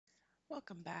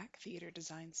Welcome back, theater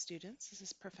design students. This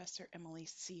is Professor Emily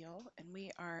Seal, and we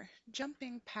are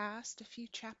jumping past a few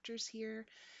chapters here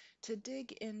to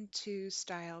dig into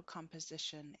style,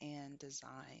 composition, and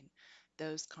design.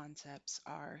 Those concepts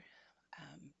are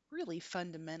really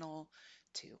fundamental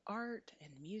to art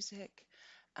and music,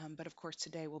 but of course,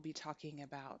 today we'll be talking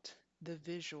about the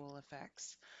visual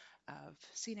effects of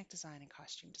scenic design and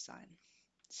costume design.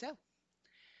 So,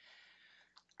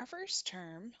 our first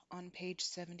term on page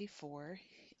 74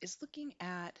 is looking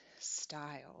at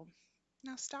style.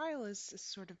 Now, style is a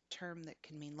sort of term that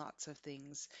can mean lots of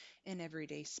things in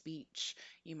everyday speech.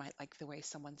 You might like the way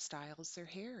someone styles their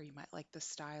hair, or you might like the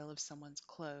style of someone's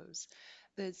clothes.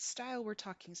 The style we're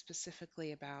talking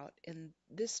specifically about in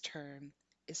this term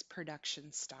is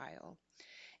production style.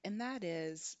 And that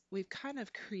is, we've kind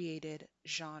of created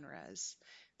genres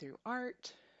through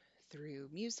art, through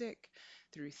music,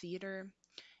 through theater.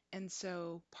 And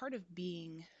so part of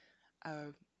being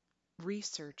a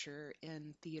researcher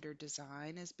in theater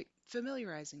design is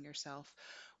familiarizing yourself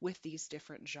with these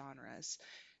different genres.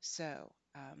 So,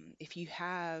 if you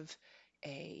have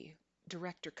a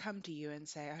director come to you and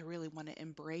say, I really want to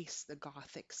embrace the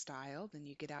Gothic style, then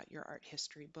you get out your art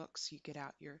history books, you get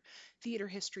out your theater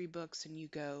history books, and you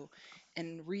go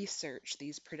and research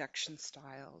these production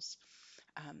styles.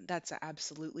 That's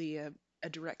absolutely a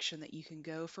direction that you can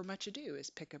go for Much Ado, is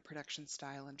pick a production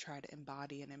style and try to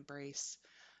embody and embrace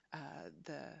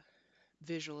the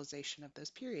visualization of those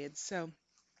periods. So,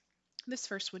 this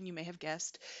first one you may have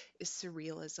guessed is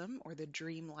surrealism, or the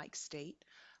dreamlike state.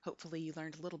 Hopefully, you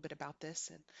learned a little bit about this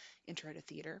in Intro to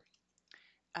Theater.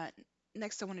 Uh,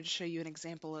 Next, I wanted to show you an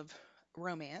example of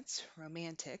romance,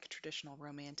 romantic, traditional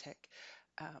romantic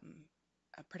um,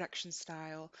 production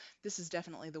style. This is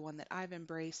definitely the one that I've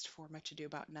embraced for Much Ado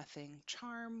About Nothing.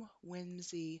 Charm,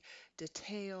 whimsy,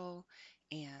 detail,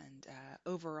 and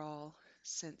overall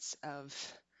sense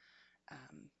of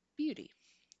um, beauty.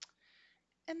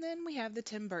 And then we have the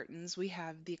Tim Burtons, we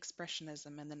have the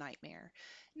Expressionism and the Nightmare.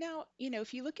 Now,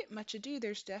 if you look at Much Ado,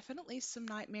 there's definitely some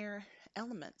nightmare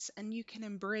elements, and you can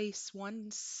embrace one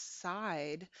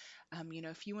side.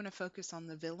 If you want to focus on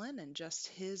the villain and just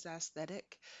his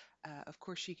aesthetic, of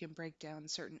course, you can break down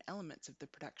certain elements of the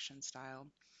production style.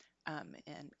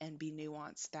 And be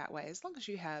nuanced that way, as long as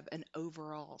you have an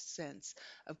overall sense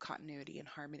of continuity and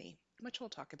harmony, which we'll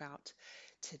talk about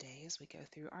today as we go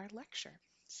through our lecture.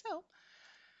 So,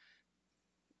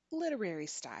 literary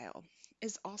style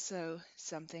is also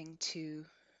something to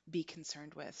be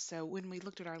concerned with. So, when we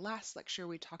looked at our last lecture,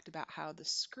 we talked about how the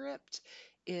script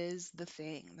is the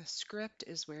thing. The script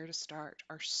is where to start.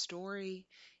 Our story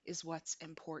is what's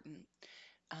important.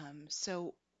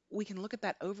 So we can look at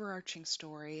that overarching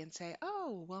story and say,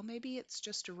 oh, well, maybe it's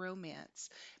just a romance.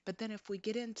 But then if we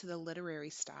get into the literary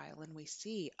style and we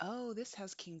see, oh, this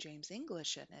has King James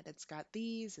English in it, it's got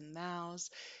these and thous,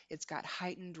 it's got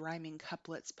heightened rhyming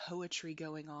couplets, poetry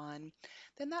going on,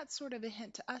 then that's sort of a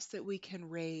hint to us that we can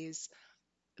raise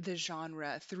the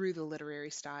genre through the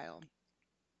literary style.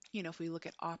 If we look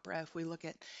at opera, if we look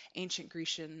at ancient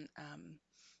Grecian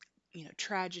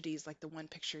tragedies like the one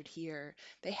pictured here,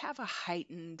 they have a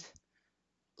heightened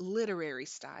literary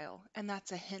style, and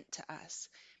that's a hint to us.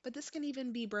 But this can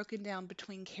even be broken down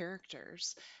between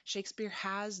characters. Shakespeare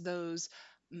has those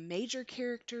major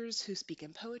characters who speak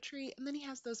in poetry, and then he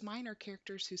has those minor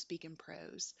characters who speak in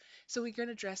prose. So we're going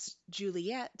to address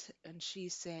Juliet, and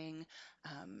she's saying,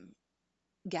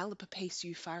 Gallop apace,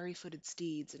 you fiery footed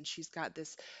steeds, and she's got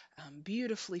this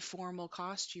beautifully formal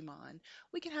costume on.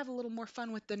 We can have a little more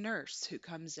fun with the nurse who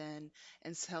comes in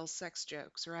and tells sex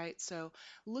jokes, right? So,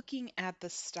 looking at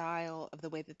the style of the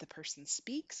way that the person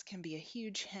speaks can be a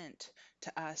huge hint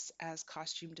to us as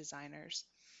costume designers.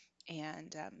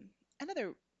 And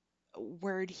another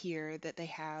word here that they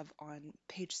have on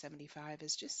page 75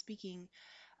 is just speaking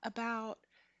about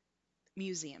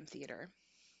museum theater.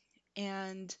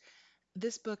 And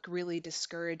this book really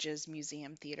discourages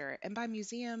museum theater. And by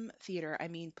museum theater, I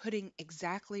mean putting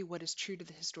exactly what is true to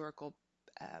the historical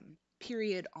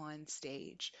period on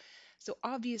stage. So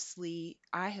obviously,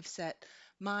 I have set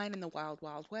mine in the Wild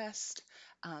Wild West,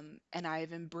 and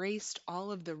I've embraced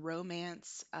all of the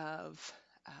romance of.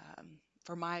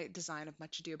 For my design of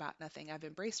Much Ado About Nothing, I've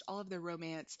embraced all of the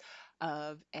romance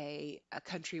of a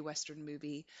country western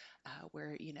movie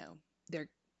where, they're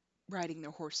riding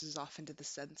their horses off into the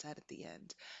sunset at the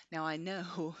end. Now, I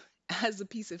know as a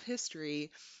piece of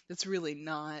history, that's really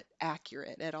not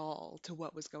accurate at all to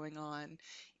what was going on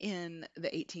in the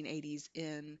 1880s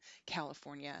in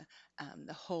California.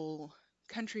 The whole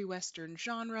country western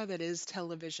genre that is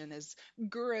television is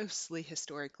grossly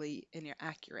historically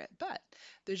inaccurate. But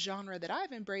the genre that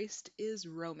I've embraced is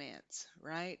romance,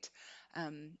 right?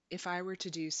 If I were to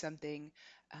do something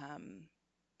um,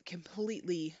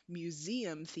 completely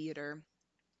museum theater,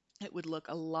 it would look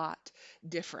a lot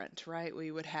different, right?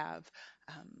 We would have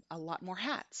a lot more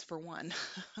hats for one.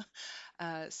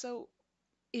 So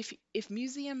if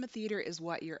museum theater is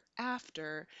what you're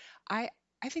after, I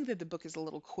I think that the book is a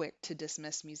little quick to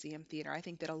dismiss museum theater. I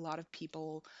think that a lot of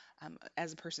people,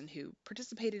 as a person who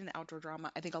participated in outdoor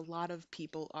drama, I think a lot of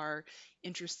people are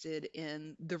interested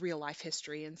in the real life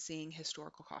history and seeing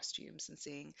historical costumes and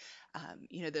seeing,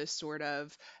 those sort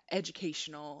of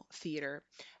educational theater.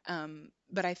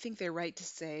 But I think they're right to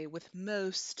say with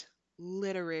most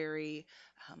literary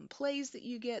plays that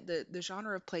you get, the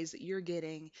genre of plays that you're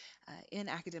getting in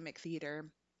academic theater,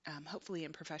 hopefully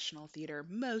in professional theater,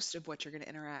 most of what you're going to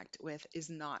interact with is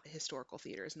not historical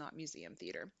theater, is not museum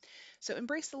theater. So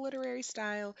embrace the literary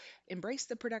style, embrace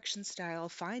the production style,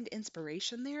 find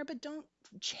inspiration there, but don't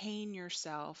chain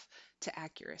yourself to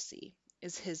accuracy,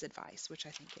 is his advice, which I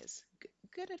think is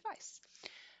good advice.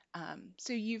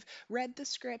 So you've read the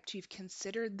script, you've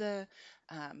considered the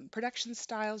production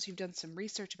styles, you've done some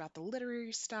research about the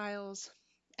literary styles,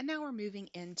 and now we're moving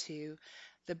into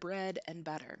the bread and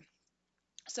butter.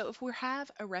 So if we have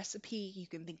a recipe, you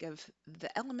can think of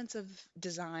the elements of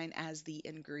design as the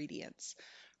ingredients,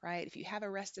 right? If you have a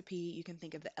recipe, you can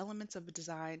think of the elements of a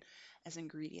design as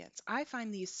ingredients. I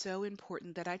find these so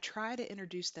important that I try to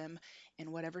introduce them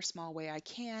in whatever small way I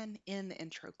can in the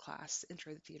intro class,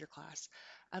 intro to theater class,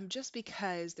 just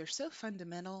because they're so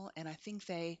fundamental and I think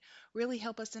they really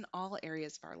help us in all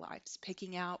areas of our lives,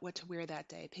 picking out what to wear that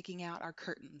day, picking out our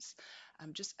curtains,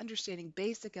 just understanding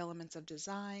basic elements of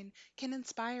design can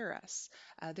inspire us.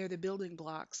 They're the building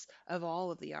blocks of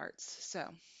all of the arts. So,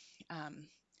 um,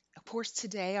 of course,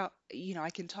 today, I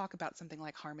can talk about something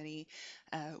like harmony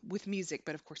with music,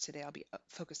 but of course, today I'll be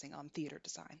focusing on theater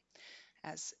design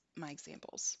as my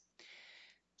examples.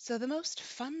 So, the most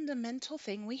fundamental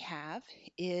thing we have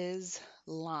is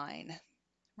line,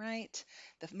 right?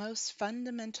 The most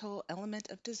fundamental element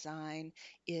of design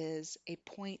is a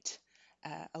point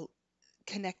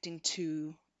connecting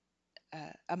to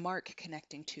a mark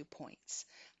connecting 2 points,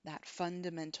 that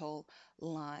fundamental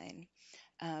line.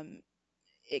 Um,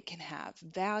 it can have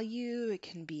value, it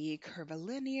can be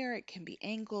curvilinear, it can be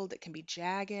angled, it can be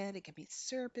jagged, it can be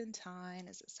serpentine,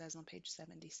 as it says on page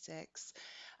 76.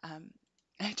 Um,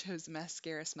 I chose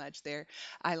mascara smudge there,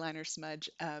 eyeliner smudge.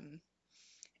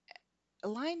 A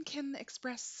line can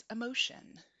express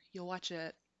emotion. You'll watch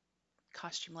a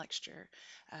costume lecture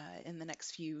in the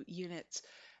next few units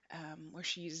where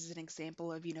she uses an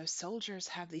example of, soldiers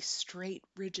have these straight,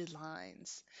 rigid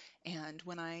lines. And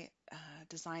when I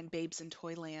designed Babes in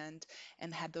Toyland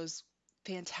and had those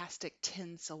fantastic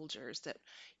tin soldiers that,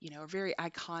 are very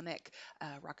iconic,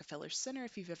 Rockefeller Center,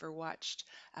 if you've ever watched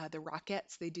the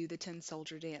Rockettes, they do the tin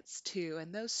soldier dance too.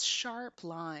 And those sharp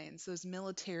lines, those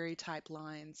military type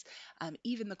lines,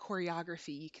 even the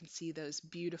choreography, you can see those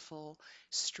beautiful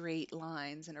straight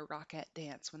lines in a Rockette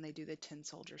dance when they do the tin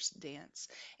soldiers dance,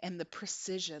 and the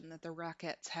precision that the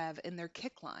Rockettes have in their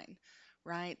kick line,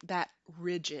 right? That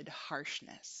rigid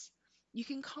harshness. You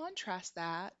can contrast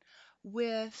that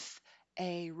with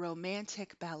a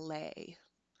romantic ballet,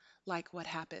 like what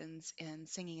happens in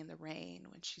Singing in the Rain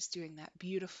when she's doing that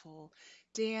beautiful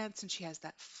dance and she has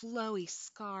that flowy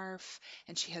scarf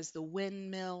and she has the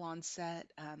windmill on set,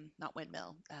 not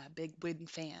windmill, big wind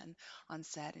fan on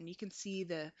set. And you can see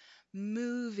the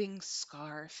moving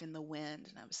scarf in the wind.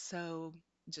 And I was so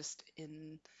just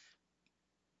in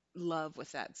love with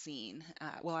that scene.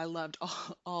 Well, I loved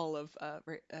all of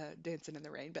Dancing in the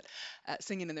Rain, but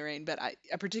Singing in the Rain, but I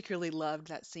particularly loved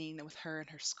that scene with her and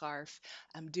her scarf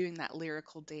doing that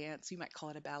lyrical dance. You might call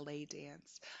it a ballet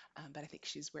dance, but I think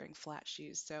she's wearing flat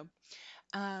shoes. So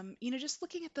just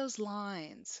looking at those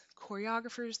lines,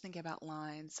 choreographers think about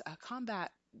lines,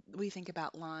 combat, we think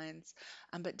about lines,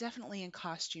 but definitely in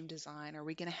costume design, are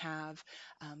we going to have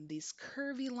these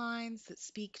curvy lines that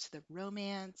speak to the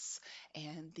romance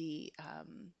and the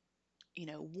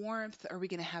warmth? Are we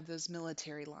going to have those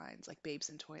military lines like Babes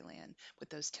in Toyland with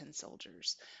those tin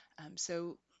soldiers?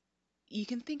 So you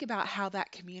can think about how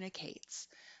that communicates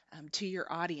to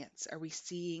your audience. Are we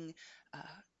seeing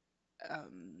uh,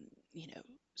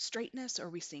 straightness? Or are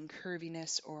we seeing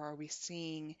curviness? Or are we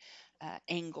seeing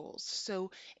angles?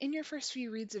 So, in your first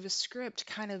few reads of a script,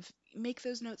 kind of make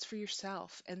those notes for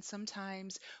yourself. And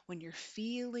sometimes, when you're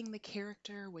feeling the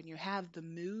character, when you have the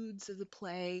moods of the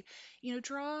play,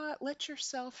 let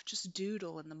yourself just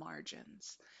doodle in the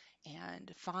margins.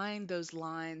 and find those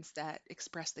lines that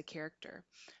express the character.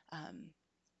 Um,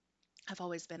 I've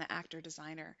always been an actor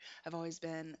designer. I've always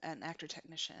been an actor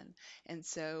technician. And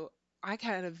so I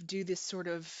kind of do this sort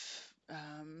of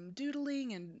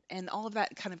doodling, and all of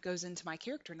that kind of goes into my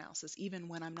character analysis, even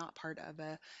when I'm not part of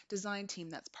a design team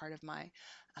that's part of my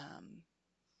um,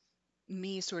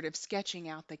 me sort of sketching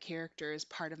out the character as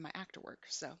part of my actor work.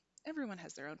 So everyone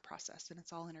has their own process and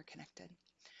it's all interconnected.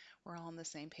 We're all on the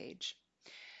same page.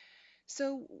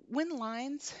 So when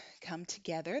lines come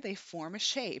together, they form a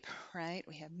shape, right?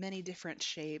 We have many different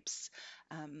shapes.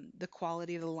 The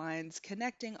quality of the lines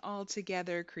connecting all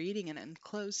together, creating an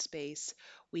enclosed space,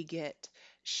 we get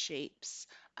shapes.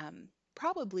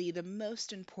 Probably the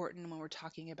most important when we're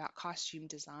talking about costume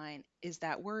design is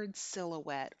that word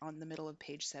silhouette on the middle of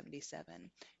page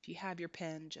 77. If you have your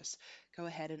pen, just go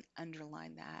ahead and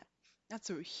underline that. That's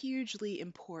a hugely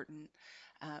important,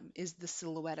 is the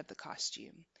silhouette of the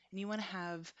costume. And you want to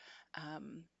have,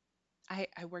 um,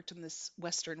 I worked on this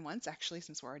Western once, actually,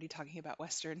 since we're already talking about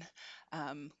Western,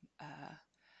 um, uh,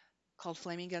 called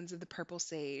Flaming Guns of the Purple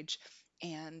Sage.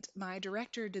 And my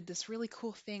director did this really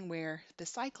cool thing where the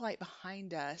cyc light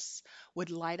behind us would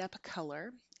light up a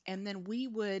color, and then we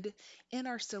would, in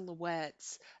our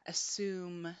silhouettes,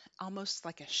 assume almost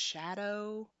like a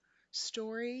shadow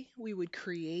story. We would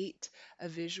create a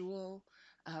visual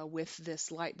with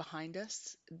this light behind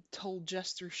us, told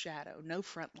just through shadow, no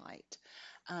front light.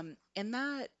 And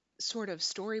that sort of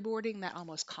storyboarding, that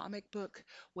almost comic book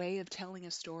way of telling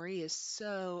a story is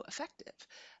so effective.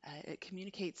 It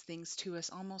communicates things to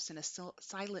us almost in a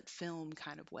silent film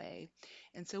kind of way.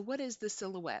 And so, what is the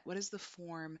silhouette? What is the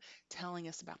form telling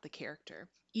us about the character?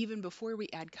 Even before we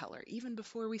add color, even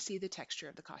before we see the texture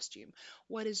of the costume,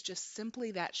 what is just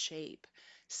simply that shape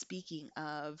speaking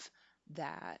of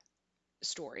that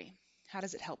story? How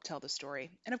does it help tell the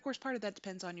story? And of course, part of that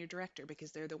depends on your director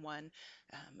because they're the one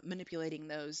manipulating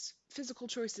those physical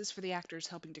choices for the actors,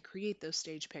 helping to create those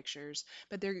stage pictures.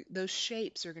 But those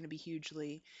shapes are going to be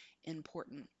hugely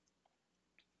important.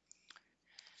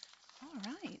 All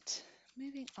right,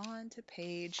 moving on to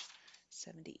page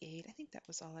 78. I think that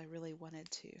was all I really wanted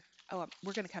to. Oh,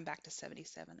 we're going to come back to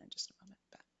 77 in just a moment.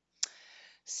 But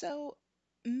so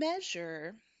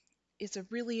measure is a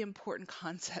really important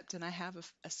concept, and I have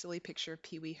a silly picture of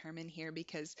Pee Wee Herman here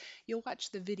because you'll watch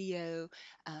the video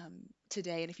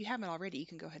today, and if you haven't already, you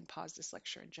can go ahead and pause this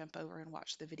lecture and jump over and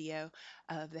watch the video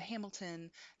of the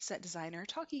Hamilton set designer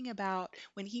talking about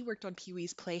when he worked on Pee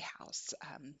Wee's Playhouse,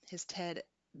 his TED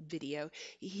video.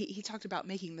 He talked about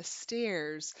making the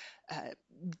stairs uh,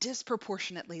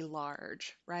 disproportionately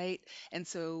large, right? And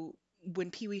so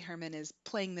when Pee Wee Herman is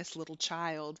playing this little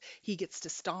child, he gets to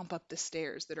stomp up the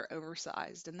stairs that are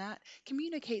oversized. And that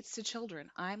communicates to children,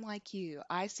 I'm like you.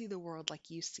 I see the world like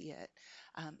you see it.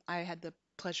 I had the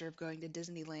pleasure of going to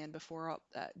Disneyland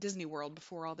Disney World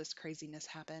before all this craziness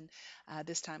happened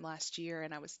this time last year.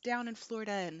 And I was down in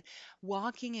Florida and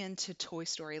walking into Toy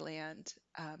Story Land.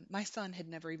 My son had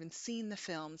never even seen the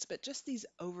films, but just these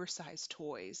oversized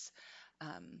toys.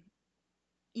 Um,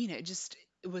 just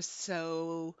it was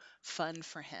so fun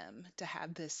for him to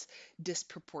have this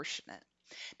disproportionate.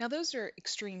 Now, those are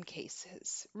extreme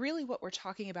cases. Really, what we're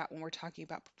talking about when we're talking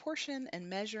about proportion and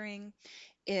measuring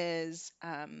is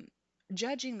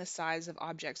judging the size of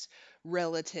objects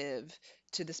relative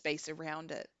to the space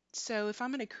around it. So, if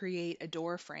I'm going to create a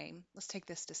door frame, let's take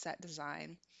this to set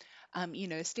design.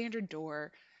 A standard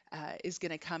door is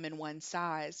going to come in one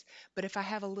size, but if I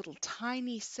have a little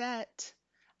tiny set,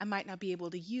 I might not be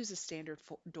able to use a standard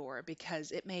door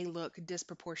because it may look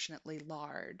disproportionately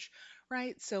large,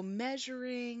 right? So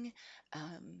measuring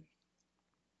um,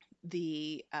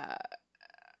 the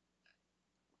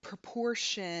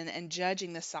proportion and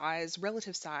judging the size,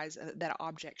 relative size that an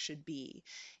object should be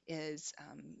is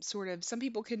sort of, some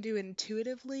people can do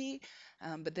intuitively,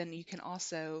 but then you can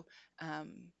also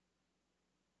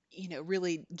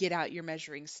really get out your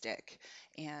measuring stick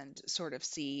and sort of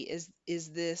see, is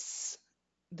this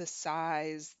the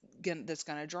size that's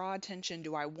going to draw attention?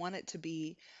 Do I want it to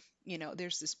be,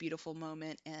 there's this beautiful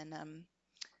moment in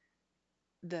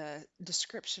the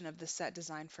description of the set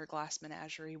design for Glass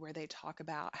Menagerie where they talk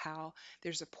about how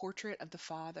there's a portrait of the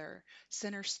father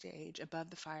center stage above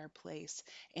the fireplace,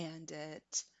 and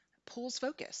it pulls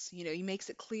focus. He makes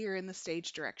it clear in the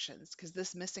stage directions because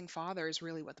this missing father is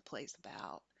really what the play's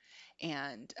about.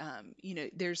 And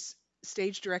there's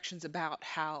stage directions about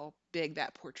how big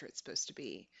that portrait's supposed to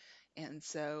be. And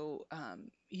so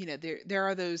there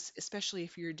are those, especially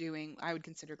if you're doing, I would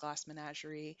consider Glass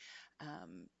Menagerie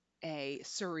um, a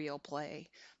surreal play.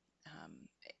 um,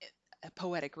 a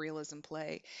poetic realism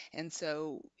play. And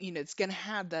so, it's going to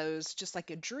have those, just like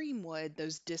a dream would,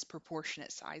 those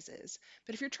disproportionate sizes.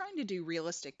 But if you're trying to do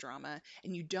realistic drama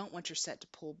and you don't want your set to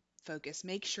pull focus,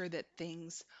 make sure that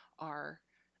things are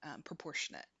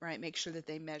proportionate, right? Make sure that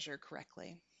they measure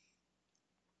correctly.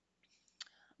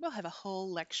 We'll have a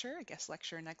whole lecture, I guess,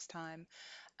 lecture next time,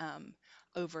 um,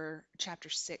 over chapter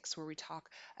 6, where we talk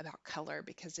about color,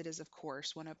 because it is, of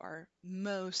course, one of our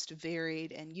most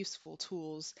varied and useful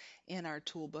tools in our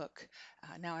toolbook.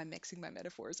 Now I'm mixing my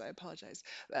metaphors, I apologize.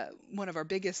 One of our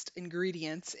biggest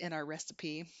ingredients in our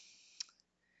recipe.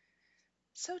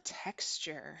 So,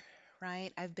 texture,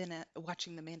 right? I've been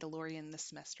watching The Mandalorian this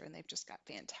semester, and they've just got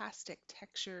fantastic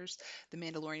textures. The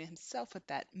Mandalorian himself with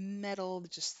that metal,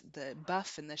 just the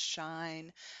buff and the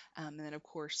shine. And then, of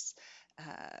course,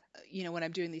 uh, when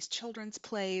I'm doing these children's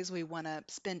plays, we want to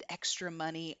spend extra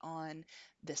money on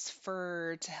this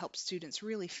fur to help students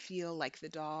really feel like the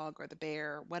dog or the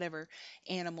bear, whatever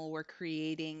animal we're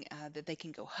creating, that they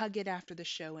can go hug it after the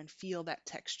show and feel that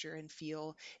texture and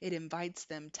feel it invites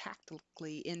them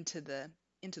tactically into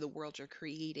the world you're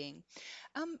creating.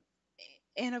 Um,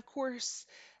 and of course,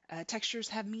 textures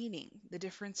have meaning. The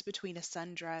difference between a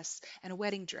sundress and a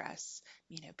wedding dress.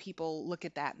 People look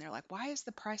at that and they're like, why is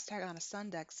the price tag on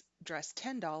a dress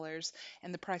 $10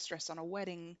 and the price dress on a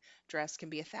wedding dress can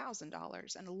be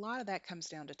 $1,000? And a lot of that comes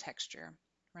down to texture.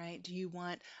 Right? Do you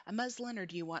want a muslin or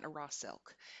do you want a raw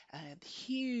silk?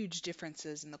 Huge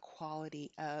differences in the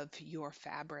quality of your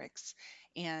fabrics.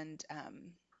 And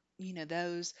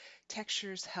those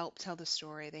textures help tell the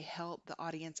story. They help the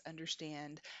audience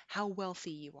understand how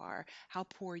wealthy you are, how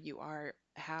poor you are,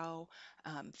 how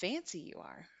fancy you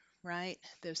are, right?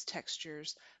 Those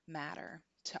textures matter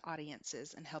to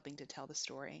audiences and helping to tell the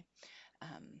story.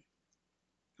 Um,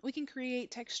 we can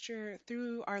create texture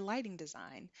through our lighting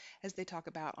design, as they talk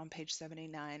about on page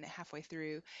 79, halfway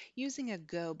through, using a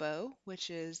gobo, which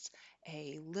is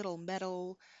a little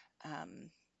metal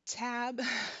um, tab,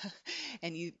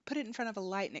 and you put it in front of a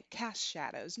light and it casts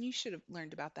shadows. And you should have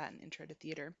learned about that in Intro to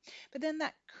Theater. But then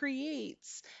that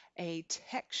creates a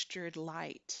textured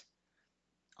light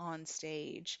on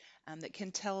stage, that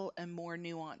can tell a more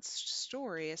nuanced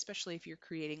story, especially if you're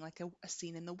creating like a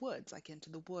scene in the woods, like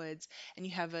Into the Woods, and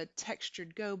you have a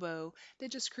textured gobo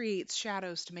that just creates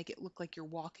shadows to make it look like you're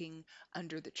walking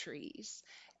under the trees.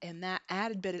 And that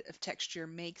added bit of texture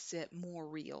makes it more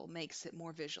real, makes it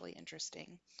more visually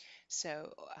interesting.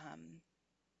 So,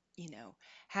 you know,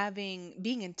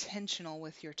 being intentional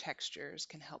with your textures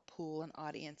can help pull an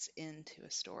audience into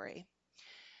a story.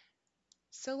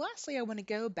 So, lastly, I want to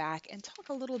go back and talk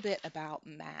a little bit about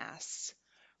mass,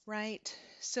 right?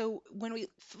 So, when we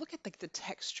look at the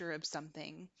texture of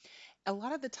something, a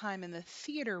lot of the time in the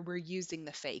theater, we're using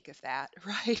the fake of that,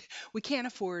 right? We can't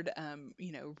afford,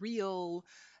 real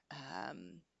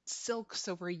silk,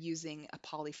 so we're using a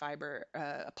polyfiber,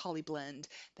 a poly blend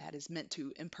that is meant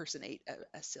to impersonate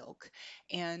a silk.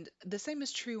 And the same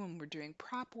is true when we're doing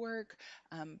prop work.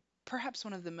 Perhaps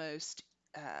one of the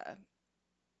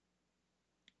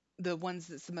ones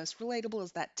that's the most relatable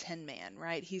is that Tin Man,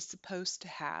 right? He's supposed to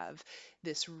have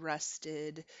this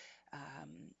rusted,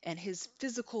 and his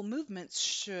physical movements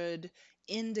should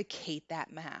indicate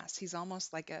that mass. He's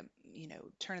almost like a,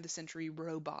 turn of the century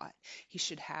robot. He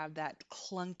should have that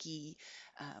clunky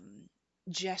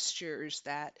gestures,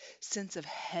 that sense of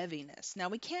heaviness. Now,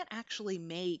 we can't actually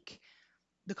make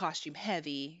the costume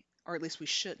heavy, or at least we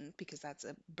shouldn't, because that's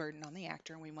a burden on the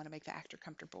actor, and we want to make the actor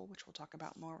comfortable, which we'll talk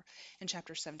about more in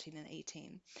chapter 17 and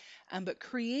 18. But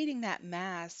creating that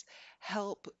mass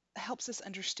helps us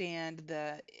understand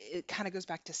it kind of goes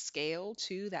back to scale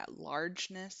too, that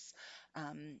largeness.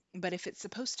 But if it's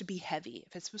supposed to be heavy,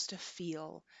 if it's supposed to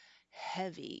feel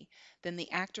heavy, then the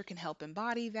actor can help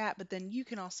embody that. But then you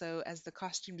can also, as the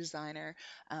costume designer,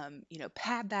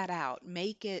 pad that out,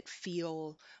 make it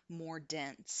feel more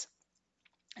dense.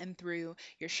 And through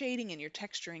your shading and your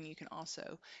texturing, you can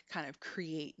also kind of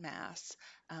create mass.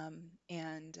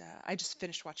 And I just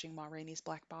finished watching Ma Rainey's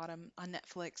Black Bottom on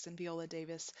Netflix, and Viola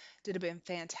Davis did a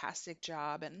fantastic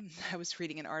job. And I was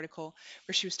reading an article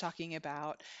where she was talking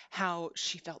about how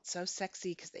she felt so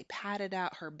sexy because they padded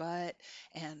out her butt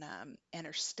and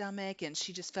her stomach, and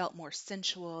she just felt more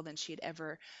sensual than she had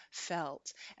ever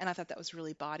felt. And I thought that was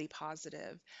really body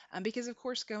positive, because of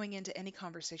course, going into any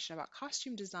conversation about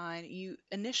costume design, you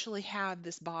initially have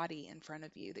this body in front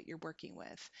of you that you're working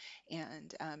with.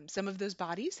 And some of those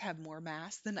bodies have more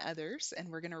mass than others, and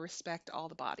we're going to respect all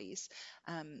the bodies.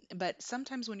 But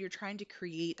sometimes when you're trying to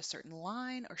create a certain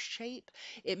line or shape,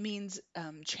 it means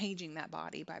changing that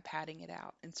body by padding it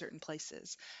out in certain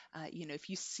places. If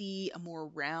you see a more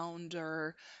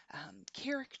rounder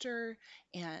character,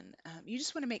 and you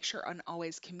just want to make sure and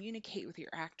always communicate with your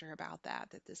actor about that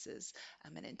this is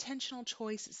an intentional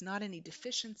choice. It's not any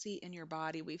deficiency in your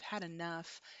body. We've had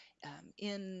enough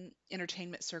in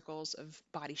entertainment circles of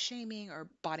body shaming or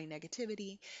body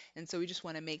negativity. And so we just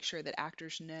want to make sure that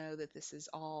actors know that this is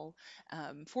all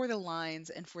for the lines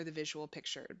and for the visual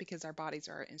picture, because our bodies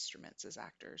are our instruments as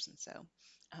actors. And so,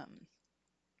 um,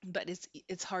 but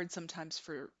it's hard sometimes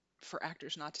for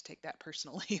actors not to take that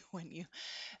personally when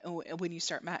you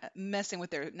start messing with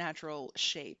their natural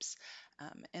shapes.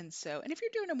 And if you're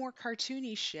doing a more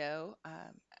cartoony show,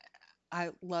 I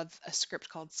love a script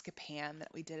called Scapan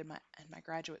that we did in my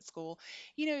graduate school.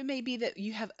 It may be that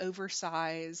you have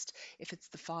oversized, if it's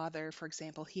the father, for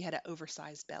example, he had an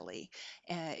oversized belly.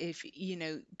 If,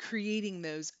 creating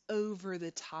those over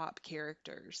the top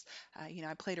characters.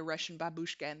 I played a Russian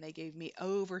babushka and they gave me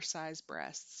oversized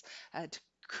breasts to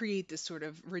create this sort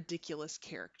of ridiculous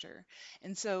character.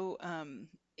 And so,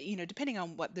 depending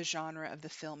on what the genre of the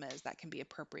film is, that can be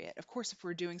appropriate. Of course, if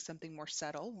we're doing something more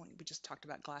subtle, when we just talked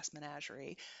about Glass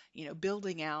Menagerie,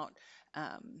 building out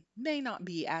may not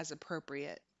be as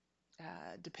appropriate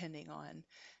depending on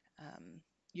um,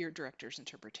 your director's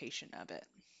interpretation of it.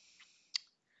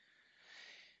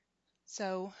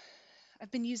 So,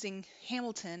 I've been using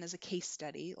Hamilton as a case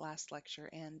study last lecture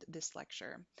and this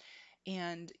lecture.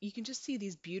 And you can just see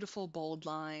these beautiful bold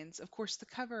lines. Of course, the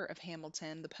cover of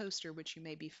Hamilton, the poster, which you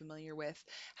may be familiar with,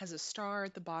 has a star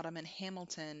at the bottom and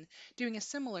Hamilton doing a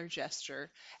similar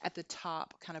gesture at the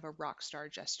top, kind of a rock star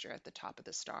gesture at the top of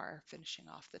the star, finishing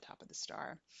off the top of the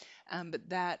star. But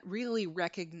that really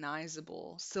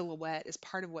recognizable silhouette is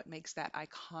part of what makes that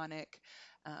iconic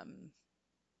um,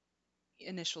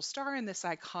 initial star in this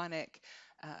iconic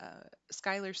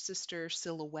Schuyler sister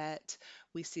silhouette.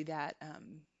 We see that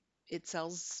it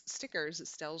sells stickers, it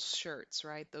sells shirts,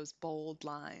 right? Those bold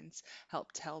lines help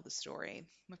tell the story.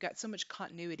 We've got so much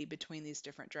continuity between these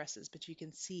different dresses, but you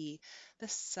can see the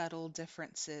subtle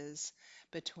differences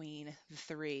between the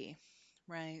three.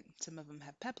 Right? Some of them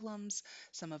have peplums,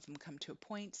 some of them come to a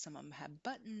point, some of them have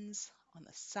buttons on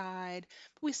the side,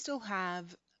 but we still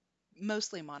have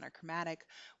mostly monochromatic.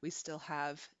 We still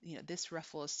have, this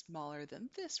ruffle is smaller than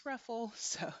this ruffle.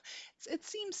 So it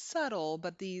seems subtle,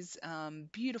 but these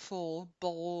beautiful,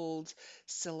 bold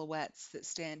silhouettes that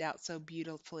stand out so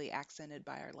beautifully accented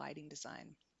by our lighting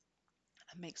design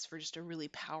makes for just a really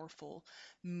powerful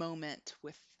moment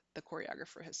with the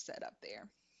choreographer has set up there.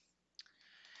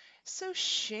 So,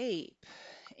 shape.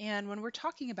 And when we're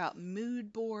talking about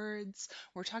mood boards,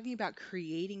 we're talking about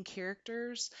creating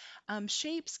characters,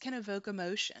 shapes can evoke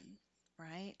emotion,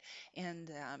 right?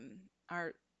 And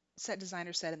our set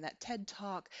designer said in that TED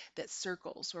talk that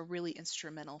circles were really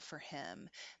instrumental for him,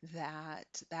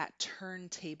 that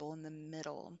turntable in the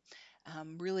middle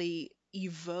really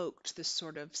evoked the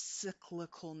sort of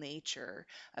cyclical nature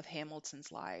of Hamilton's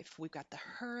life. We've got the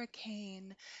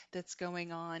hurricane that's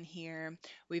going on here.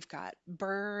 We've got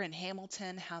Burr and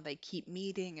Hamilton, how they keep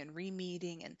meeting and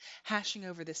re-meeting and hashing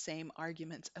over the same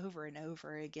arguments over and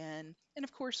over again. And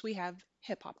of course, we have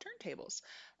hip hop turntables,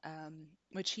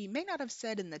 which he may not have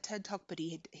said in the TED Talk, but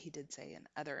he did say in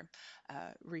other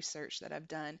research that I've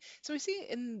done. So we see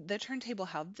in the turntable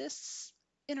how this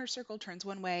inner circle turns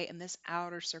one way and this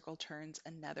outer circle turns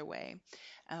another way,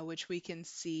 which we can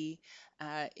see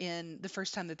in the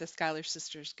first time that the Schuyler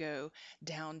sisters go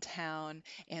downtown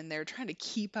and they're trying to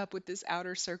keep up with this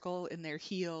outer circle in their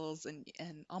heels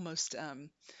and almost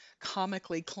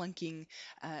comically clunking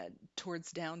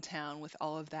towards downtown with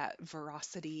all of that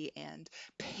veracity and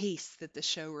pace that the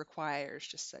show requires,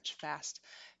 just such fast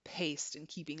paced and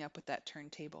keeping up with that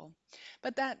turntable.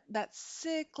 But that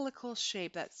cyclical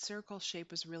shape, that circle shape,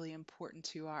 was really important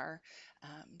to our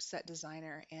set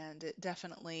designer, and it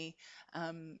definitely,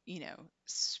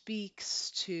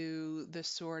 speaks to the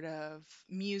sort of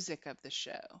music of the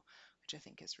show, which I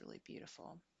think is really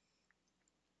beautiful.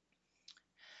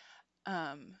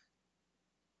 Um,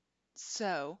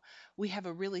 so we have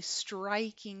a really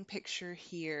striking picture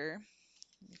here.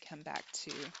 Let me come back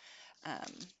to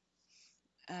um,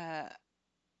 uh,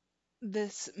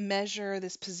 this measure,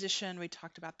 this position. We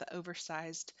talked about the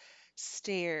oversized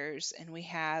stairs, and we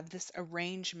have this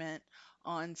arrangement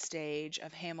on stage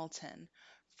of Hamilton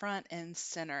front and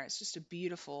center. It's just a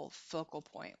beautiful focal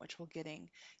point, which we'll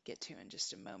get to in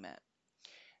just a moment.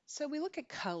 So we look at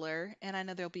color, and I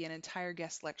know there'll be an entire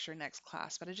guest lecture next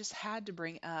class, but I just had to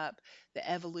bring up the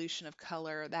evolution of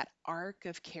color, that arc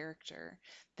of character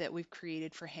that we've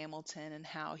created for Hamilton, and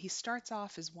how he starts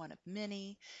off as one of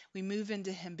many. We move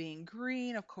into him being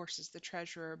green, of course, as the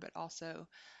treasurer, but also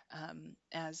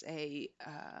as a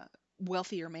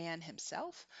wealthier man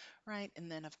himself, right?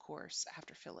 And then, of course,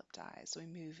 after Philip dies, we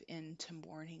move into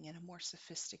mourning in a more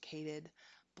sophisticated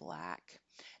black.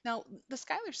 Now, the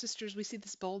Schuyler sisters, we see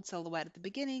this bold silhouette at the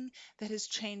beginning that has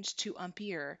changed to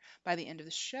umpier by the end of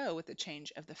the show with the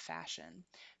change of the fashion.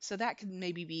 So that could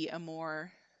maybe be a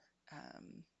more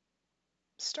um,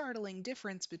 startling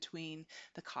difference between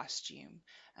the costume.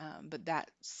 But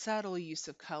that subtle use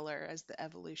of color as the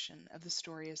evolution of the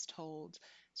story is told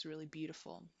is really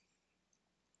beautiful.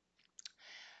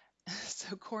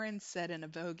 So Corin said in a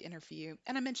Vogue interview,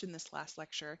 and I mentioned this last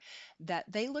lecture,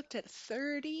 that they looked at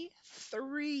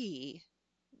 33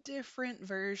 different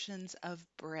versions of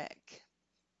brick.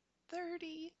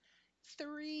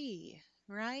 33,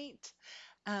 right?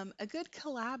 A good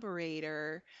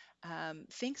collaborator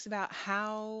thinks about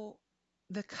how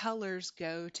the colors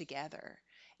go together.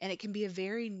 And it can be a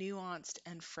very nuanced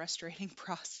and frustrating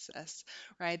process,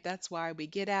 right? That's why we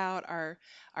get out our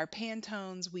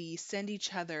Pantones, we send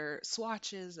each other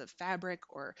swatches of fabric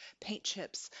or paint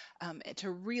chips to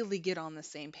really get on the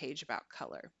same page about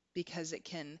color because it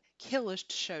can kill a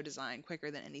show design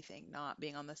quicker than anything, not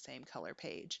being on the same color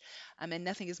page. And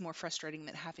nothing is more frustrating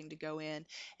than having to go in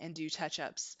and do touch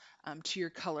ups to your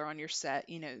color on your set,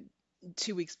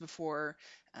 2 weeks before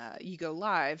you go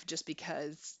live, just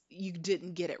because you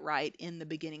didn't get it right in the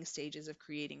beginning stages of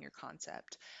creating your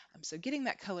concept. So, getting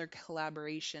that color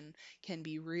collaboration can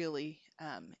be really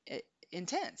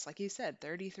intense. Like you said,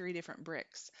 33 different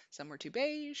bricks. Some were too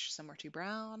beige, some were too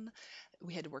brown.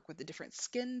 We had to work with the different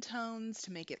skin tones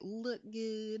to make it look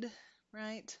good,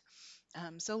 right?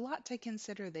 So, a lot to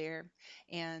consider there.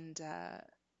 And,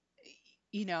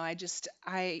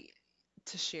 I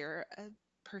to share a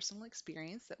personal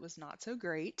experience that was not so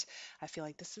great. I feel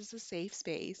like this is a safe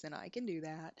space and I can do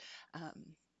that.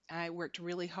 Um, I worked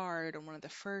really hard on one of the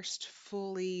first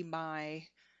fully my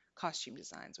costume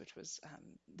designs, which was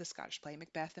the Scottish play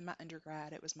Macbeth in my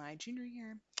undergrad. It was my junior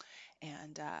year.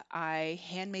 And I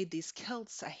handmade these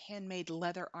kilts. I handmade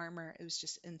leather armor. It was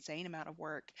just insane amount of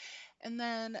work. And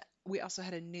then we also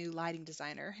had a new lighting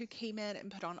designer who came in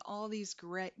and put on all these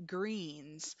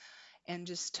greens and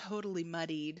just totally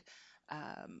muddied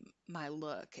my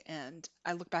look. And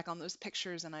I look back on those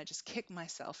pictures and I just kick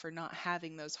myself for not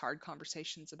having those hard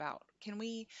conversations about, can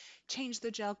we change the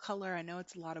gel color? I know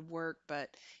it's a lot of work, but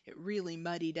it really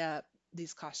muddied up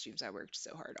these costumes I worked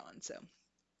so hard on. So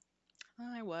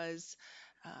I was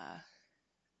uh,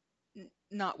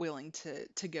 not willing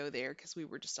to go there because we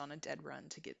were just on a dead run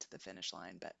to get to the finish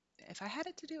line. But if I had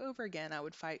it to do over again, I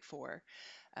would fight for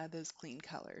those clean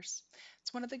colors.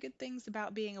 It's one of the good things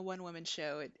about being a one woman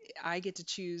show. I get to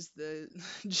choose the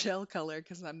gel color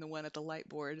because I'm the one at the light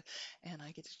board, and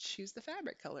I get to choose the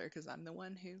fabric color because I'm the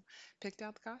one who picked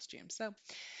out the costume. So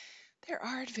there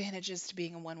are advantages to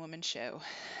being a one woman show.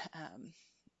 Um,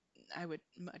 I would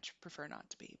much prefer not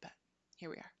to be, but here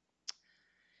we are.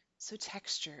 So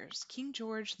textures. King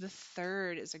George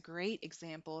III is a great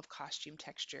example of costume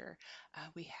texture.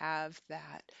 We have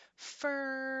that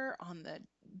fur on the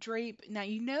drape. Now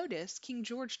you notice King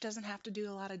George doesn't have to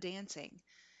do a lot of dancing,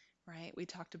 right? We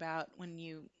talked about when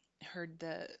you heard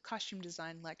the costume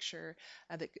design lecture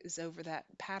that is over that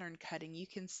pattern cutting, you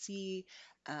can see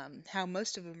how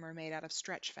most of them are made out of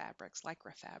stretch fabrics,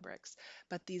 lycra fabrics.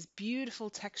 But these beautiful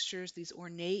textures, these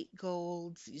ornate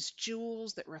golds, these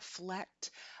jewels that reflect,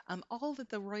 all that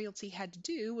the royalty had to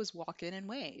do was walk in and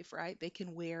wave, right? They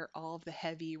can wear all of the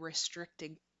heavy,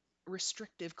 restrictive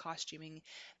costuming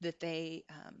that they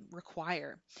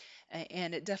require.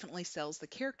 And it definitely sells the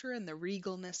character and the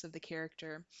regalness of the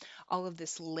character. All of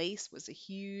this lace was a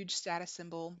huge status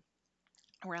symbol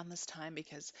around this time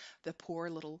because the poor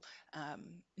little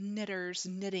knitters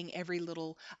knitting every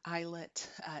little eyelet.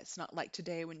 It's not like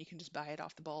today when you can just buy it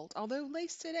off the bolt, although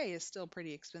lace today is still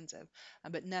pretty expensive,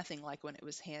 but nothing like when it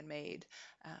was handmade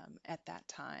at that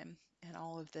time. And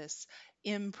all of this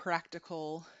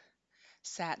impractical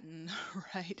satin,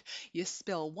 right? You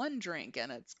spill one drink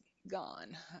and it's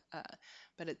gone. Uh,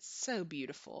 but it's so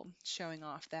beautiful, showing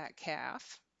off that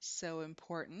calf. So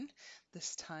important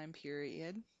this time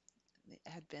period, the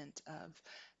advent of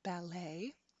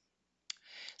ballet.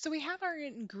 So we have our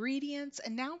ingredients,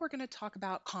 and now we're going to talk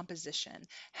about composition,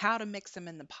 how to mix them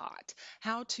in the pot,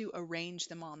 how to arrange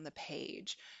them on the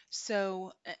page.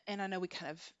 So, and I know we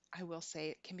kind of, I will say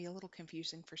it can be a little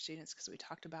confusing for students because we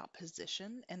talked about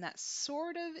position, and that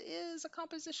sort of is a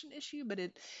composition issue, but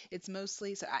it's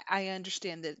mostly, so I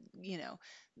understand that,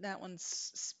 that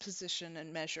one's position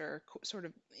and measure sort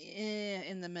of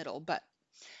in the middle, but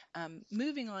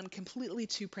moving on completely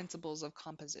to principles of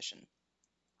composition.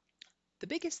 The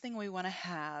biggest thing we want to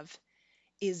have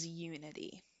is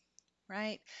unity,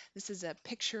 right? This is a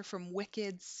picture from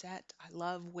Wicked set. I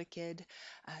love Wicked.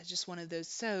 Just one of those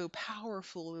so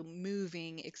powerful,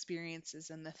 moving experiences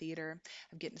in the theater.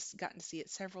 Gotten to see it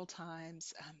several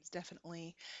times. It's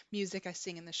definitely music I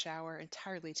sing in the shower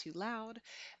entirely too loud.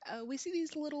 We see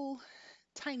these little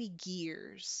tiny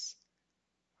gears,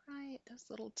 right? Those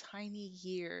little tiny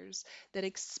gears that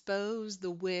expose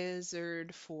the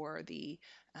wizard for the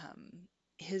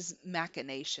his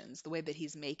machinations, the way that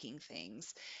he's making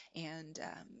things and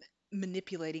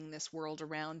manipulating this world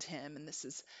around him. And this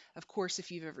is, of course,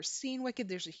 if you've ever seen Wicked,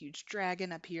 there's a huge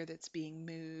dragon up here that's being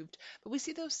moved. But we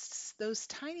see those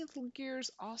tiny little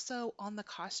gears also on the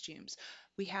costumes.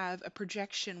 We have a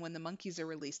projection when the monkeys are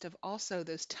released of also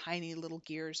those tiny little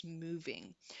gears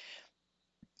moving.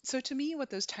 So to me,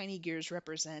 what those tiny gears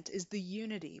represent is the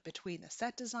unity between the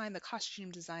set design, the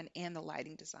costume design, and the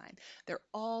lighting design. They're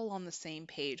all on the same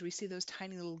page. We see those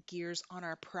tiny little gears on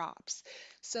our props.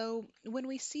 So when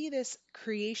we see this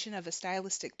creation of a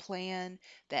stylistic plan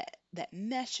that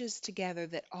meshes together,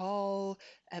 that all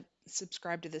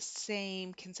subscribe to the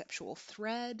same conceptual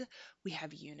thread, we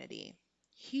have unity.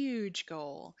 Huge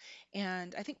goal.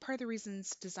 And I think part of the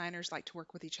reasons designers like to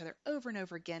work with each other over and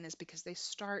over again is because they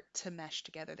start to mesh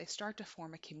together. They start to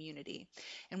form a community.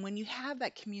 And when you have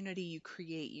that community, you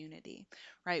create unity,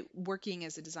 right? Working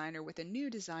as a designer with a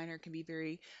new designer can be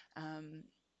very,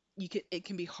 it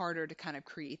can be harder to kind of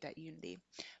create that unity.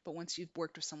 But once you've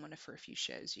worked with someone for a few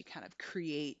shows, you kind of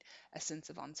create a sense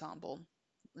of ensemble,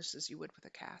 just as you would with a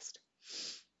cast.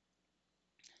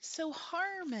 So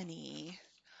harmony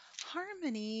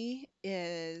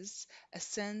is a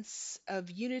sense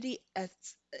of unity.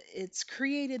 It's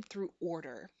created through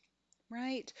order,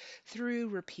 right? Through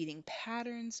repeating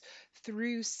patterns,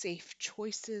 through safe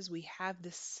choices. We have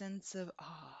this sense of,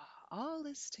 all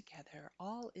is together,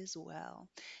 all is well.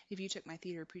 If you took my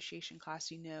theater appreciation class,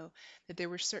 you know that there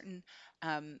were certain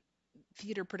um,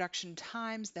 theater production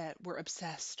times that were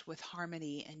obsessed with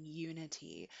harmony and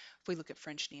unity. If we look at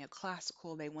French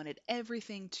neoclassical, they wanted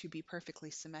everything to be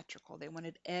perfectly symmetrical. They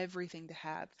wanted everything to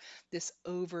have this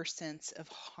over sense of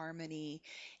harmony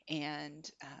and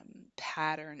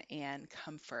pattern and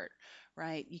comfort,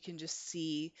 right? You can just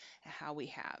see how we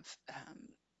have,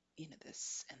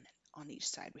 this, and then on each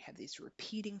side we have these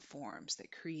repeating forms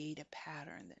that create a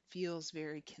pattern that feels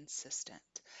very consistent.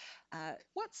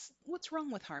 What's wrong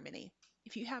with harmony?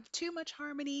 If you have too much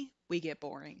harmony, we get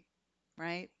boring,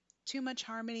 right? Too much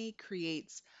harmony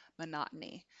creates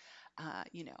monotony.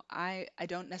 I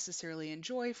don't necessarily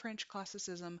enjoy French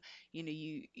classicism.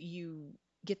 You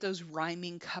get those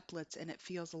rhyming couplets and it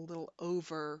feels a little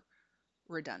over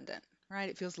redundant, right?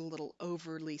 It feels a little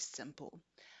overly simple.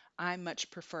 I much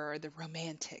prefer the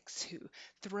romantics who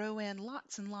throw in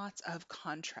lots and lots of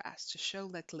contrast to show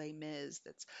like Les Mis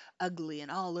that's ugly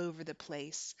and all over the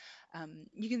place.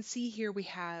 You can see here we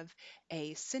have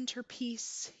a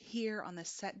centerpiece here on the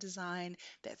set design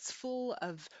that's full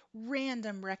of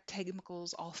random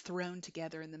rectangles all thrown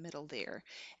together in the middle there.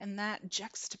 And that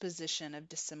juxtaposition of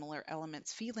dissimilar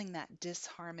elements, feeling that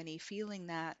disharmony, feeling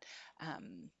that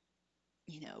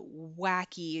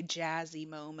wacky, jazzy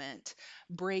moment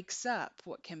breaks up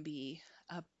what can be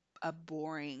a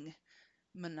boring,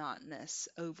 monotonous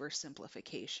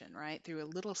oversimplification, right? Through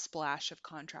a little splash of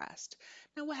contrast.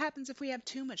 Now, what happens if we have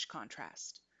too much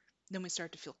contrast? Then we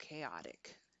start to feel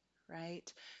chaotic, right?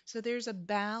 So there's a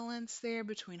balance there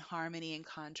between harmony and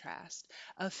contrast,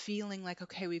 of feeling like,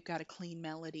 okay, we've got a clean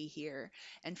melody here,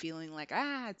 and feeling like,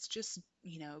 it's just,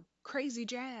 crazy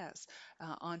jazz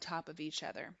on top of each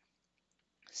other.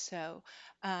 So,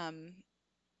 um,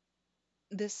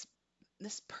 this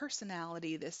this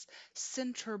personality, this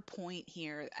center point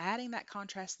here, adding that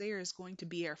contrast there is going to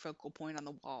be our focal point on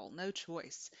the wall. No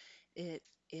choice. It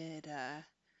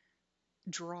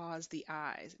draws the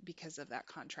eyes because of that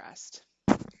contrast.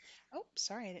 Oh,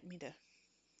 sorry, I didn't mean to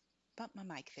bump my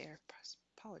mic there.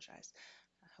 Apologize.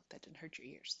 I hope that didn't hurt your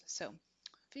ears. So,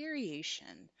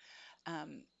 variation.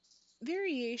 Um,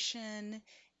 Variation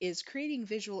is creating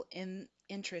visual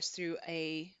interest through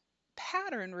a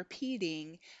pattern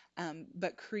repeating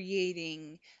but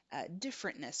creating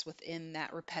differentness within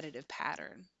that repetitive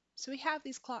pattern. So we have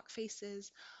these clock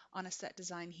faces on a set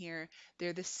design here.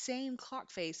 They're the same clock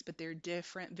face, but they're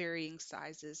different, varying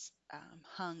sizes,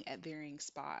 hung at varying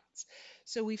spots.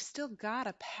 So we've still got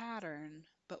a pattern,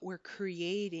 but we're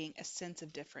creating a sense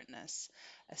of differentness,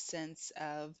 a sense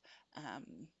of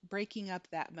breaking up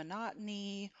that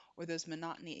monotony or those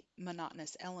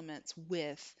monotonous elements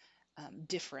with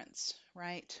difference,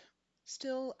 right?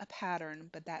 Still a pattern,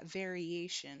 but that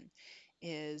variation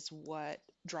is what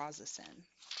draws us in,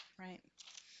 right?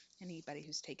 Anybody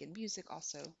who's taken music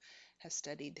also has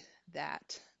studied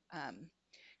that. Um,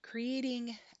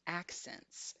 Creating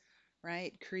accents,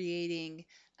 right? Creating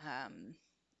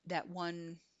that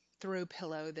one throw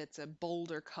pillow that's a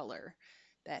bolder color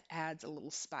that adds a little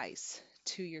spice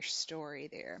to your story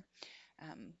there.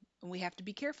 And we have to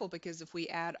be careful because if we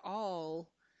add all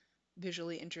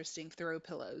visually interesting throw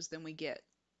pillows, then we get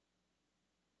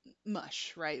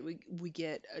mush, right? We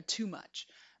get too much.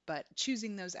 But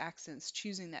choosing those accents,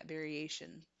 choosing that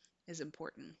variation is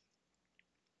important.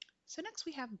 So next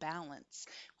we have balance.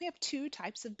 We have two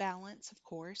types of balance, of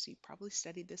course. You've probably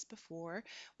studied this before.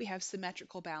 We have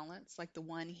symmetrical balance, like the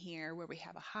one here where we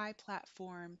have a high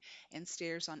platform and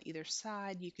stairs on either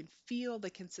side. You can feel the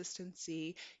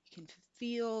consistency. You can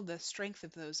feel the strength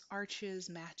of those arches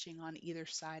matching on either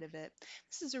side of it.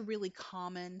 This is a really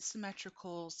common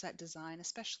symmetrical set design,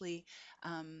 especially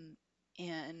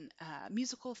in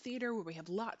musical theater where we have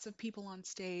lots of people on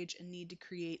stage and need to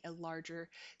create a larger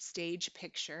stage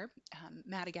picture.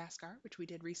 Madagascar, which we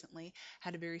did recently,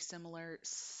 had a very similar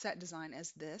set design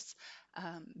as this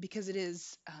because it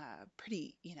is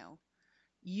pretty,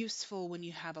 useful when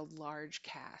you have a large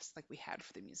cast like we had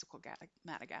for the musical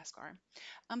Madagascar.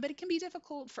 But it can be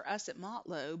difficult for us at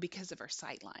Motlow because of our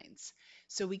sight lines.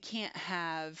 So we can't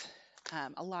have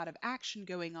a lot of action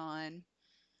going on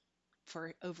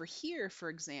for over here, for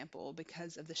example,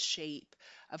 because of the shape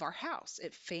of our house.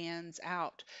 It fans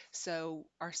out, so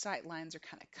our sight lines are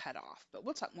kind of cut off. But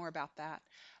we'll talk more about that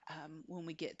when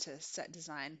we get to set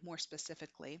design more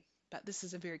specifically. But this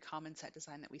is a very common set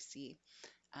design that we see.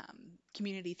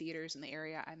 Community theaters in the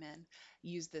area I'm in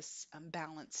use this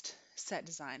balanced set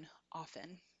design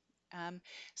often. Um,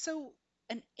 so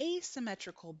an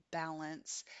asymmetrical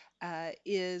balance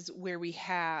is where we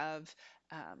have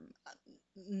um,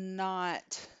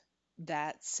 not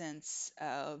that sense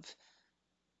of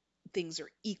things are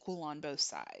equal on both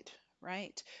sides,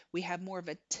 right? We have more of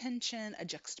a tension, a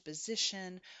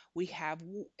juxtaposition. We have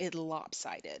it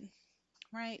lopsided,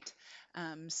 right?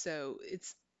 So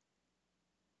it's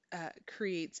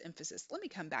creates emphasis. Let me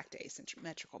come back to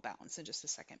asymmetrical balance in just a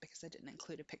second because I didn't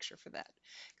include a picture for that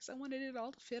because I wanted it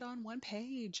all to fit on one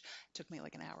page. It took me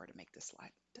like an hour to make this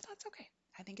slide, but that's okay.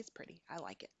 I think it's pretty. I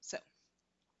like it. So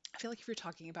I feel like if you're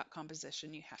talking about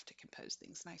composition, you have to compose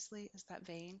things nicely. Is that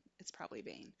vain? It's probably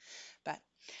vain. But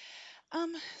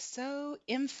so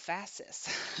emphasis.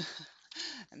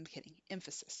 I'm kidding.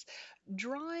 Emphasis.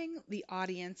 Drawing the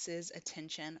audience's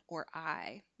attention or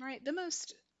eye, right? The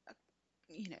most,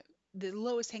 you know, the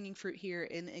lowest hanging fruit here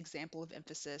in the example of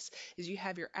emphasis is you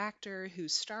have your actor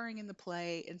who's starring in the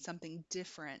play in something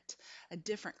different, a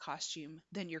different costume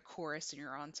than your chorus and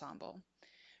your ensemble,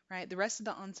 right? The rest of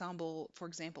the ensemble, for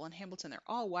example, in Hamilton, they're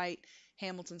all white.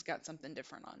 Hamilton's got something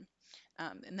different on.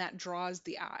 And that draws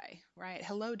the eye, right?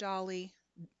 Hello, Dolly.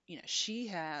 She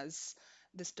has,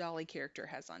 this Dolly character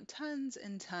has on tons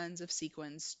and tons of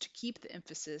sequins to keep the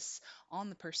emphasis on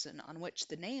the person on which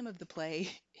the name of the play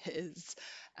is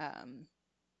um,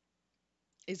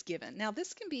 is given. Now,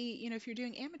 this can be, if you're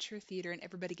doing amateur theater and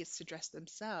everybody gets to dress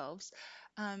themselves,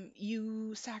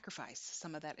 you sacrifice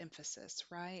some of that emphasis,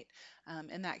 right?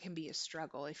 And that can be a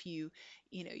struggle. If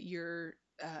your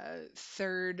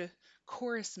third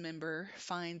chorus member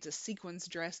finds a sequins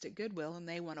dressed at Goodwill and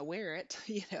they want to wear it,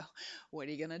 what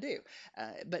are you going to do?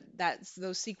 But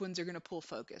those sequins are going to pull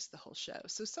focus the whole show.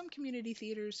 So some community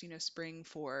theaters, spring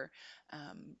for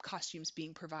costumes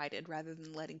being provided rather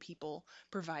than letting people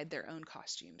provide their own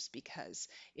costumes because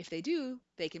if they do,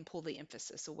 they can pull the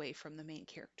emphasis away from the main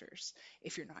characters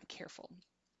if you're not careful.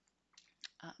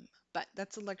 But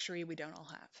that's a luxury we don't all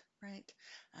have, right?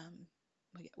 Um,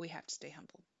 we have to stay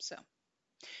humble.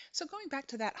 So going back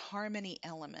to that harmony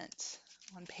element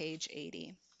on page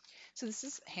 80. So this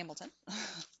is Hamilton.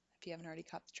 If you haven't already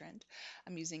caught the trend,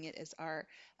 I'm using it as our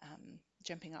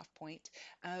jumping off point.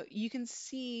 You can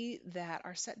see that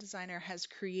our set designer has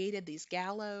created these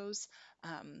gallows,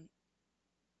 um,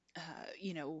 uh,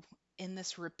 you know, in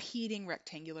this repeating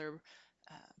rectangular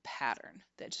pattern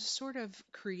that just sort of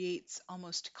creates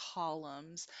almost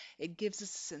columns. It gives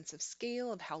us a sense of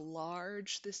scale of how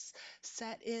large this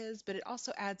set is, but it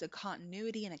also adds a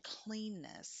continuity and a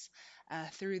cleanness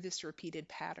through this repeated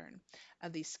pattern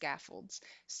of these scaffolds.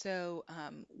 So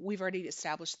we've already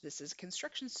established this as a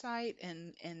construction site,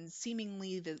 and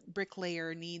seemingly the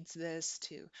bricklayer needs this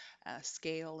to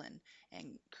scale and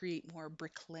create more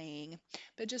bricklaying.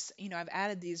 But just, I've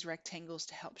added these rectangles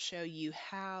to help show you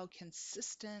how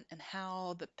consistent and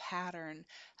how the pattern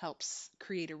helps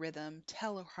create a rhythm,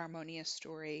 tell a harmonious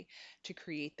story to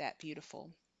create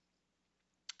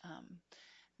um,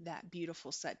 that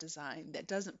beautiful set design that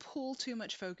doesn't pull too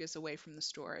much focus away from the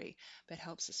story, but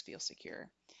helps us feel secure.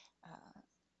 Uh,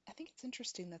 I think it's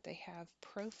interesting that they have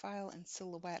profile and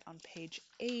silhouette on page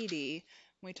 80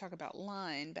 when we talk about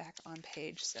line back on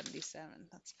page 77.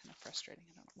 That's kind of frustrating.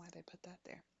 I don't know why they put that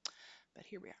there, but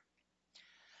here we are.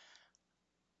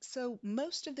 So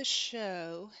most of the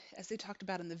show, as they talked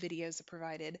about in the videos that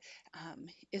provided,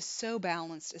 is so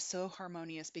balanced, is so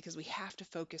harmonious because we have to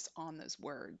focus on those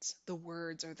words. The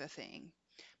words are the thing.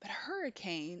 But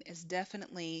Hurricane is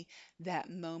definitely that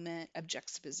moment of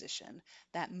juxtaposition,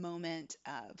 that moment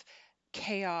of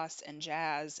chaos and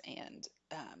jazz and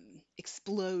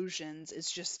explosions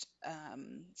is just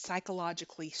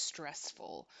psychologically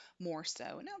stressful more so.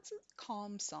 Now it's a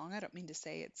calm song. I don't mean to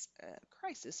say it's a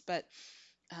crisis, but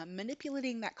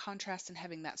manipulating that contrast and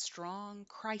having that strong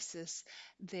crisis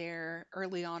there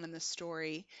early on in the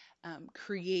story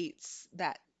creates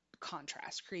that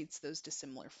contrast, creates those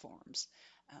dissimilar forms,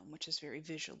 which is very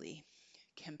visually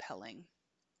compelling.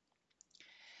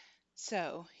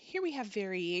 So here we have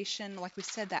variation, like we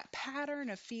said, that pattern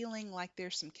of feeling like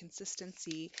there's some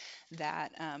consistency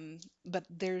that, but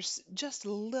there's just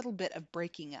a little bit of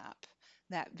breaking up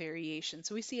that variation.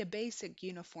 So we see a basic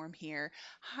uniform here,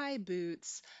 high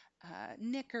boots,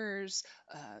 knickers,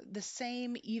 the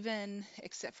same even,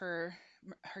 except for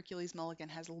Hercules Mulligan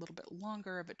has a little bit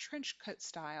longer of a trench coat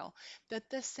style, but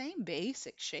the same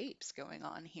basic shapes going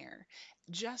on here,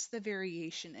 just the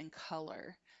variation in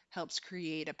color helps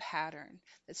create a pattern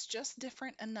that's just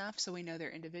different enough so we know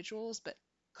they're individuals, but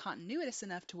continuous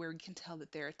enough to where we can tell that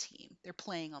they're a team. They're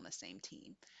playing on the same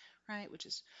team, right? Which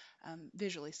is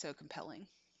visually so compelling.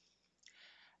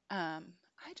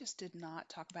 I just did not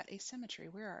talk about asymmetry.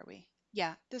 Where are we?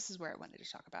 Yeah, this is where I wanted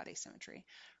to talk about asymmetry,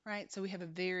 right? So we have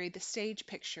the stage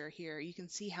picture here. You can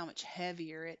see how much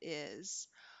heavier it is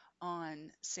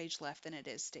on stage left than it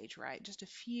is stage right. Just a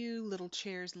few little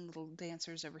chairs and little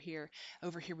dancers over here.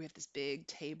 Over here we have this big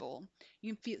table.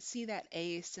 You can see that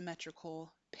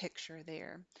asymmetrical picture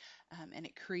there, and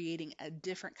it creating a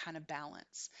different kind of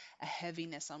balance, a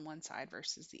heaviness on one side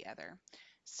versus the other.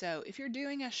 So if you're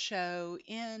doing a show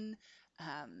in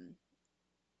um,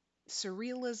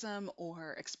 surrealism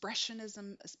or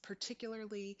expressionism,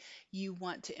 particularly, you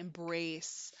want to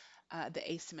embrace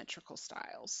the asymmetrical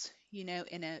styles.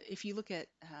 If you look at,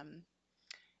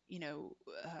 you know,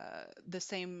 the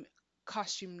same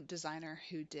costume designer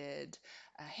who did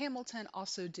Hamilton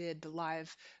also did the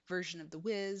live version of The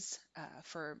Wiz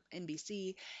for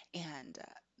NBC, and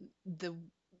the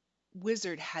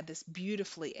Wizard had this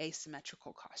beautifully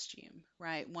asymmetrical costume,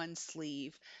 right? One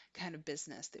sleeve kind of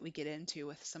business that we get into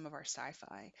with some of our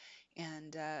sci-fi.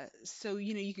 And so,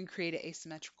 you can create an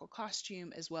asymmetrical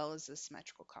costume as well as a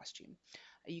symmetrical costume.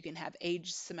 You can have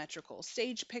age symmetrical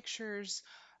stage pictures,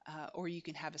 or you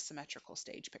can have a symmetrical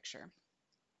stage picture.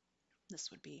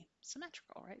 This would be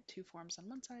symmetrical, right? Two forms on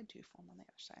one side, two forms on the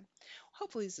other side.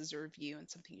 Hopefully, this is a review and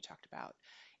something you talked about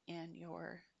in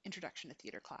your introduction to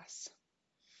theater class.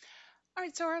 All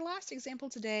right, so our last example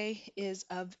today is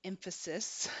of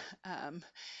emphasis. Um,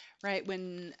 right,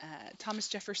 when Thomas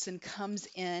Jefferson comes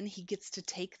in, he gets to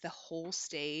take the whole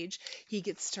stage. He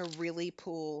gets to really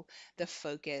pull the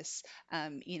focus.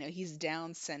 He's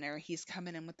down center. He's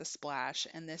coming in with the splash,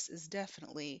 and this is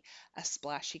definitely a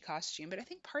splashy costume. But I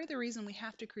think part of the reason we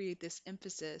have to create this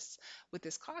emphasis with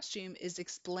this costume is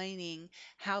explaining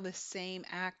how the same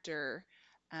actor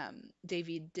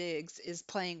Daveed Diggs is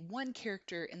playing one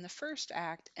character in the first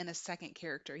act and a second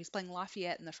character. He's playing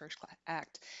Lafayette in the first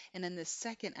act, and in the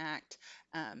second act,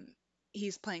 um,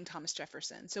 he's playing Thomas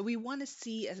Jefferson. So we want to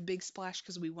see a big splash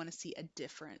because we want to see a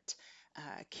different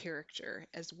character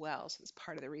as well. So it's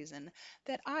part of the reason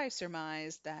that I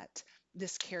surmise that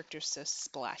this character's so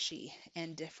splashy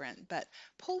and different, but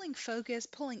pulling focus,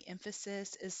 pulling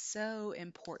emphasis is so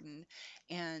important.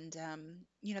 And,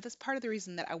 that's part of the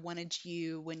reason that I wanted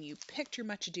you, when you picked your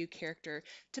Much Ado character,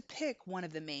 to pick one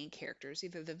of the main characters,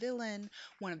 either the villain,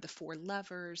 one of the four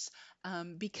lovers,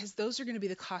 because those are going to be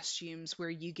the costumes where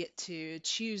you get to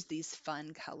choose these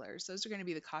fun colors. Those are going to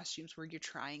be the costumes where you're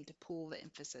trying to pull the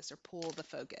emphasis or pull the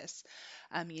focus.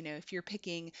 If you're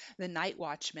picking the Night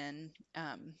Watchman,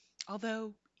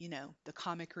 although, the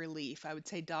comic relief, I would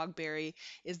say Dogberry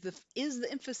is the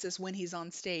emphasis when he's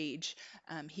on stage.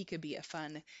 He could be a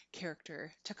fun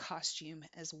character to costume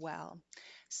as well.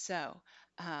 So,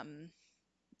 um,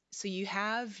 so you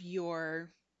have your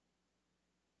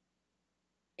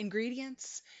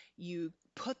ingredients, you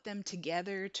put them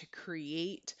together to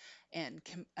create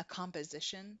a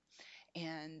composition,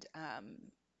 and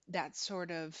that's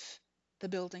sort of the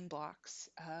building blocks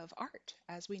of art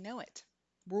as we know it.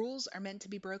 Rules are meant to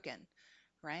be broken,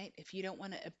 right? If you don't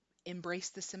want to embrace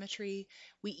the symmetry,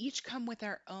 we each come with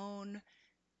our own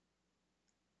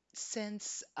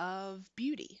sense of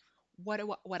beauty.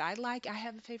 What I like, I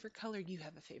have a favorite color, you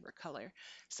have a favorite color.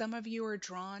 Some of you are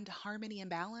drawn to harmony and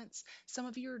balance, some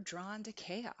of you are drawn to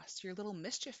chaos. You're little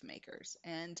mischief makers,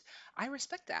 and I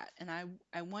respect that. And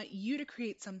I want you to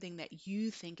create something that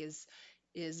you think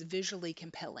is visually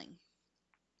compelling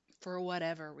for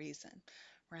whatever reason,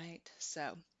 right?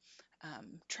 So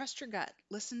trust your gut,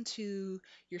 listen to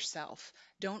yourself,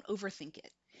 don't overthink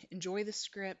it. Enjoy the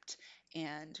script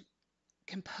and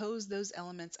compose those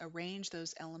elements, arrange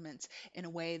those elements in a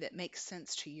way that makes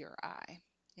sense to your eye,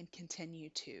 and continue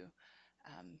to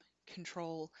um,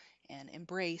 control and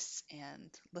embrace and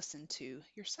listen to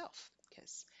yourself,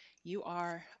 because you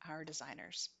are our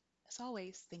designers. As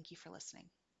always, thank you for listening.